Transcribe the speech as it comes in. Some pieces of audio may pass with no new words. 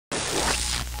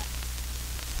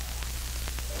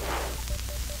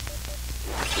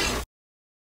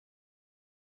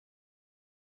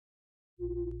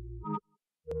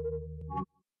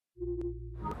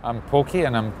I'm Porky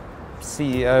and I'm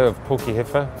CEO of Porky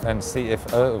Hefer and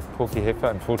CFO of Porky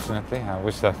Hefer, unfortunately. I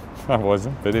wish I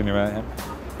wasn't, but anyway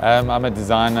I am. I'm a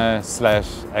designer slash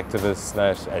activist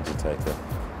slash agitator.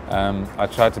 I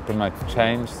try to promote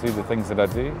change through the things that I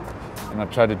do, and I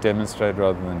try to demonstrate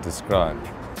rather than describe.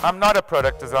 I'm not a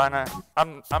product designer.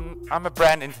 I'm a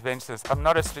brand interventionist. I'm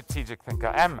not a strategic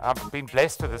thinker. I've been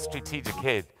blessed with a strategic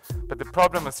head, but the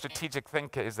problem with strategic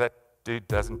thinker is that dude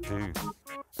doesn't do.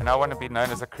 And I want to be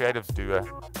known as a creative doer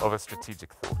of a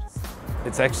strategic thought.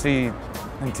 It's actually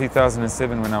in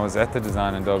 2007 when I was at the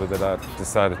design Indaba that I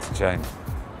decided to change.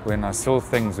 When I saw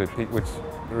things which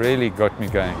really got me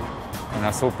going. And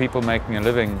I saw people making a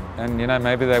living, and you know,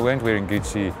 maybe they weren't wearing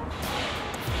Gucci,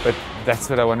 but that's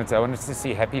what I wanted to. I wanted to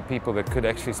see happy people that could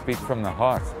actually speak from the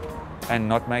heart and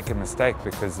not make a mistake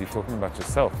because you're talking about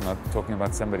yourself, not talking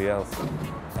about somebody else.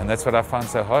 And that's what I found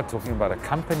so hard, talking about a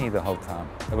company the whole time.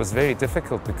 It was very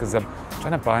difficult because I'm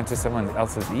trying to buy into someone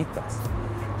else's ethos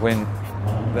when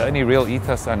the only real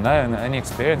ethos I know and the only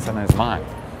experience I know is mine.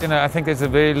 You know, I think there's a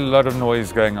very lot of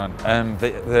noise going on.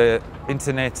 The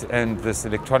internet and this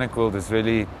electronic world is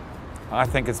really, I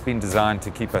think it's been designed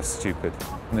to keep us stupid.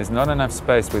 And there's not enough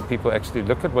space where people actually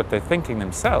look at what they're thinking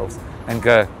themselves and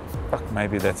go, fuck,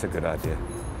 maybe that's a good idea.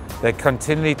 They're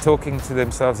continually talking to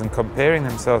themselves and comparing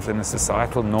themselves in a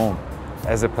societal norm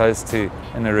as opposed to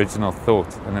an original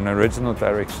thought and an original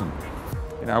direction.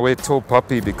 You know, I wear tall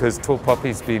poppy because tall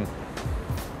poppy's been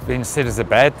said as a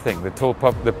bad thing.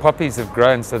 The poppies have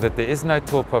grown so that there is no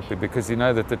tall poppy because you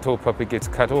know that the tall poppy gets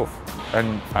cut off.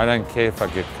 And I don't care if I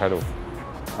get cut off.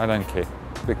 I don't care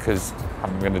because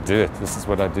I'm going to do it. This is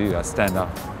what I do. I stand up.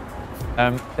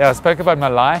 Yeah, I spoke about my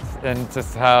life and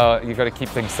just how you've got to keep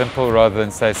things simple rather than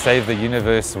say save the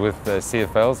universe with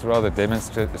CFLs, rather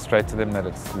demonstrate to them that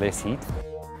it's less heat.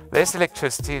 Less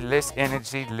electricity, less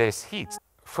energy, less heat.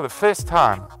 For the first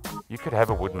time, you could have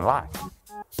a wooden light.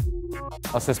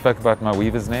 I also spoke about my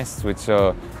weaver's nests, which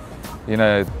are, you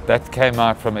know, that came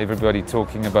out from everybody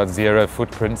talking about zero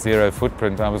footprint, zero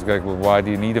footprint. I was going, well, why do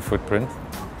you need a footprint?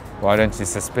 Why don't you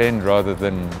suspend rather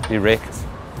than erect?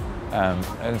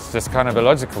 And it's just kind of a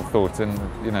logical thought, and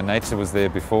you know, nature was there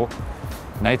before.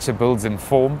 Nature builds in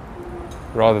form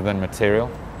rather than material.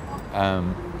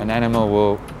 An animal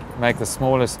will make the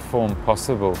smallest form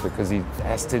possible because he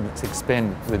has to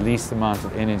expend the least amount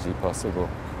of energy possible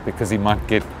because he might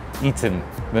get eaten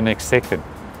the next second.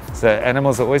 So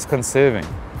animals are always conserving,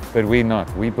 but we're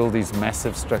not. We build these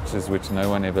massive structures which no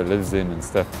one ever lives in and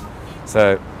stuff.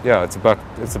 So yeah, it's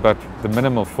about the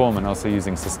minimal form and also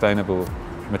using sustainable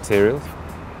materials.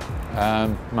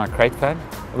 My crate fan,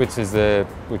 which is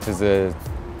a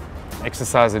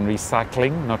exercise in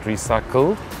recycling, not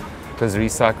recycled, because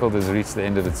recycled has reached the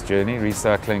end of its journey.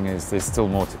 Recycling is there's still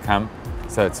more to come,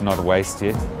 so it's not waste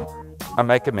yet. I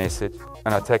make a message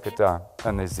and I take it down,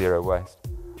 and there's zero waste.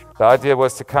 The idea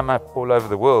was to come up all over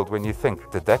the world. When you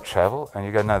think, did that travel? And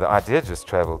you go, no, the idea just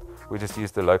traveled. We just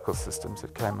used the local systems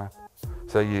that came up.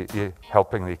 So you're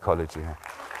helping the ecology here.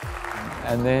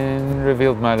 And then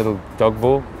revealed my little dog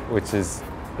ball, which is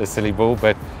a silly ball,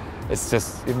 but it's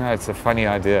just, you know, it's a funny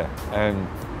idea. And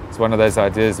it's one of those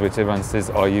ideas which everyone says,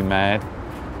 are you mad?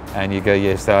 And you go,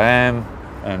 yes, I am,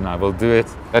 and I will do it.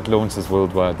 That launches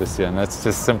worldwide this year, and that's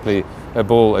just simply a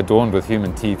ball adorned with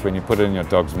human teeth. When you put it in your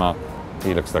dog's mouth,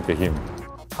 he looks like a human.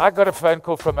 I got a phone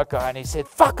call from a guy and he said,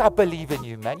 fuck, I believe in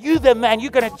you, man. You the man,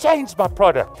 you're going to change my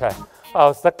product. Huh? I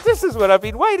was like, this is what I've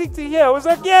been waiting to hear. I was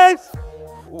like, yes.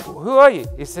 Who are you?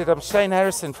 He said, I'm Shane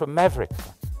Harrison from Maverick.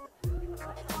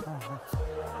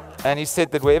 And he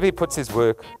said that wherever he puts his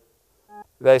work,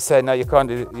 they say, no, you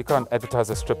can't advertise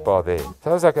a strip bar there. So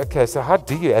I was like, okay, so how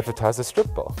do you advertise a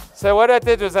strip bar? So what I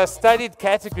did was I studied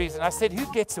categories and I said,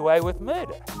 who gets away with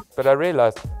murder? But I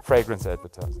realized fragrance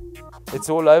advertising. It's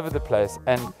all over the place,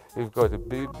 and we've got a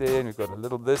boob there and we've got a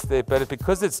little this there, but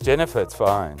because it's Jennifer, it's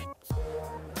fine.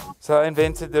 So I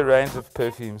invented the range of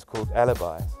perfumes called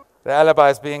alibis. The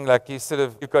alibis being like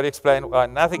you've got to explain why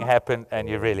nothing happened and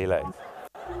you're really late.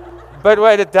 But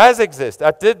wait, it does exist.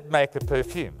 I did make a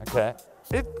perfume, okay?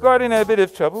 It got in a bit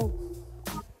of trouble,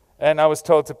 and I was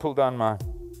told to pull down my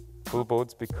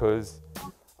billboards because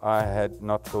I had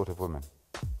not thought of women.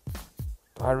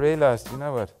 But I realized, you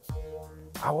know what?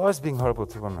 I was being horrible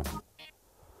to women.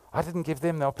 I didn't give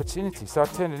them the opportunity, so I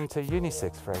turned it into a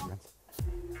unisex fragrance.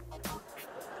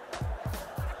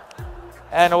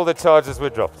 And all the charges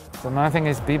were dropped. So my thing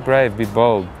is be brave, be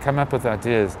bold, come up with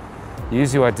ideas.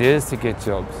 Use your ideas to get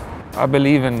jobs. I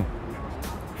believe in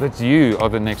that you are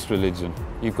the next religion.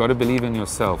 You've got to believe in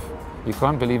yourself. You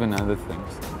can't believe in other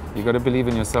things. You've got to believe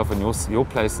in yourself and your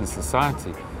place in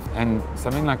society. And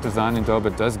something like Design Indaba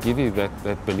does give you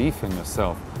that belief in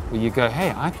yourself, where you go,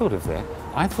 hey, I thought of that,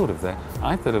 I thought of that,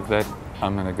 I thought of that,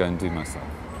 I'm going to go and do myself.